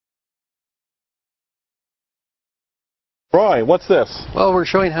Roy, what's this? Well, we're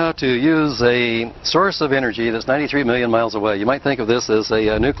showing how to use a source of energy that's 93 million miles away. You might think of this as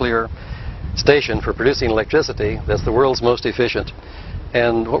a nuclear station for producing electricity that's the world's most efficient.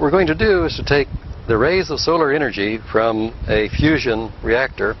 And what we're going to do is to take the rays of solar energy from a fusion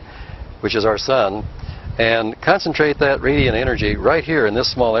reactor, which is our sun, and concentrate that radiant energy right here in this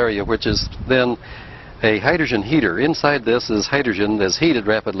small area, which is then a hydrogen heater. Inside this is hydrogen that's heated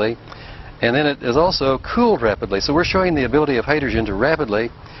rapidly, and then it is also cooled rapidly. So we're showing the ability of hydrogen to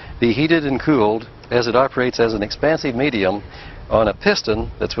rapidly be heated and cooled as it operates as an expansive medium on a piston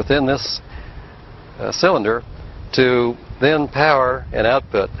that's within this cylinder to then power an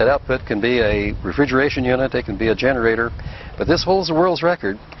output. That output can be a refrigeration unit, it can be a generator, but this holds the world's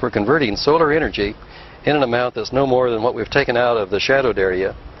record for converting solar energy in an amount that's no more than what we've taken out of the shadowed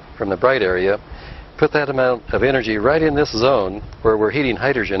area from the bright area. Put that amount of energy right in this zone where we're heating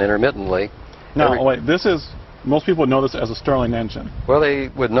hydrogen intermittently. Now, wait, this is, most people would know this as a Stirling engine. Well, they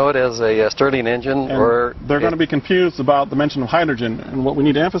would know it as a Stirling engine, and or they're going to be confused about the mention of hydrogen. And what we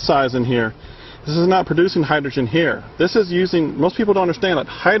need to emphasize in here, this is not producing hydrogen here. This is using, most people don't understand that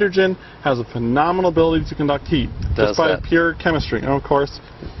hydrogen has a phenomenal ability to conduct heat just by pure chemistry. And of course,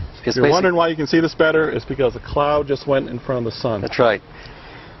 if you're wondering why you can see this better, it's because the cloud just went in front of the sun. That's right.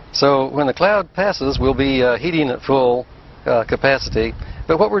 So when the cloud passes, we'll be heating at full capacity.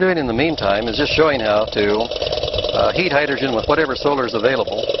 But what we're doing in the meantime is just showing how to heat hydrogen with whatever solar is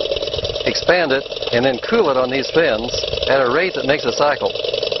available, expand it, and then cool it on these fins at a rate that makes a cycle.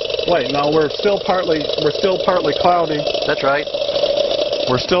 Wait, now we're still partly cloudy. That's right.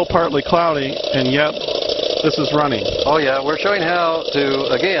 We're still partly cloudy, and yet this is running. Oh yeah, we're showing how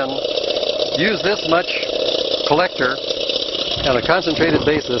to, again, use this much collector on a concentrated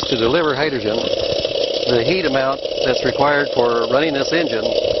basis to deliver hydrogen, the heat amount that's required for running this engine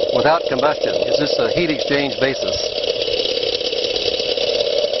without combustion. It's just a heat exchange basis.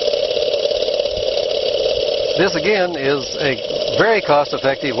 This again is a very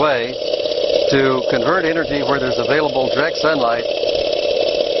cost-effective way to convert energy where there's available direct sunlight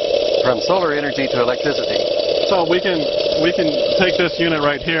from solar energy to electricity. So we can take this unit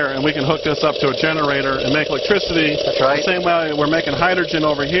right here and we can hook this up to a generator and make electricity. That's right. The same way we're making hydrogen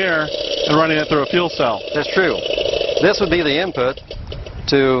over here and running it through a fuel cell. That's true. This would be the input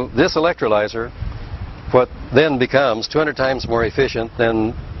to this electrolyzer, what then becomes 200 times more efficient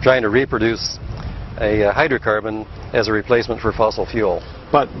than trying to reproduce a hydrocarbon as a replacement for fossil fuel.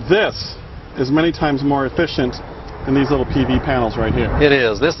 But this is many times more efficient than these little PV panels right here. It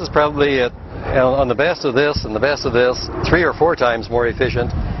is. This is probably on the best of this and the best of this, 3 or 4 times more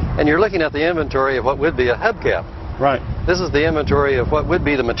efficient. And you're looking at the inventory of what would be a hubcap. Right. This is the inventory of what would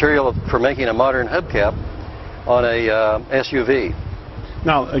be the material for making a modern hubcap on a SUV.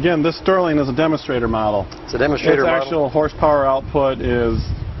 Now, again, this Stirling is a demonstrator model. It's a demonstrator model. Its actual horsepower output is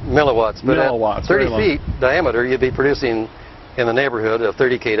milliwatts. But milliwatts, at 30 feet diameter, you'd be producing in the neighborhood of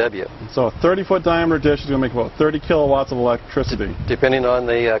 30 kW. So a 30-foot diameter dish is going to make about 30 kilowatts of electricity. Depending on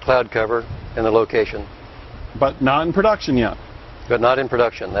the cloud cover and the location. But not in production yet. But not in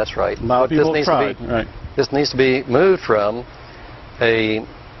production, that's right. A lot of people have tried. Right. This needs to be moved from a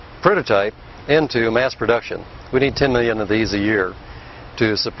prototype into mass production. We need 10 million of these a year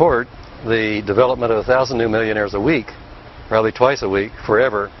to support the development of 1,000 new millionaires a week, probably twice a week,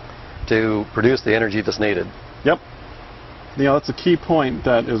 forever, to produce the energy that's needed. Yep. You know, that's a key point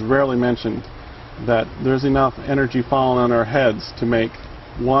that is rarely mentioned, that there's enough energy falling on our heads to make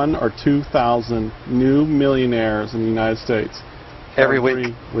 1,000 or 2,000 new millionaires in the United States every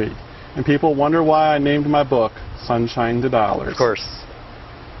week. And people wonder why I named my book Sunshine to Dollars. Of course.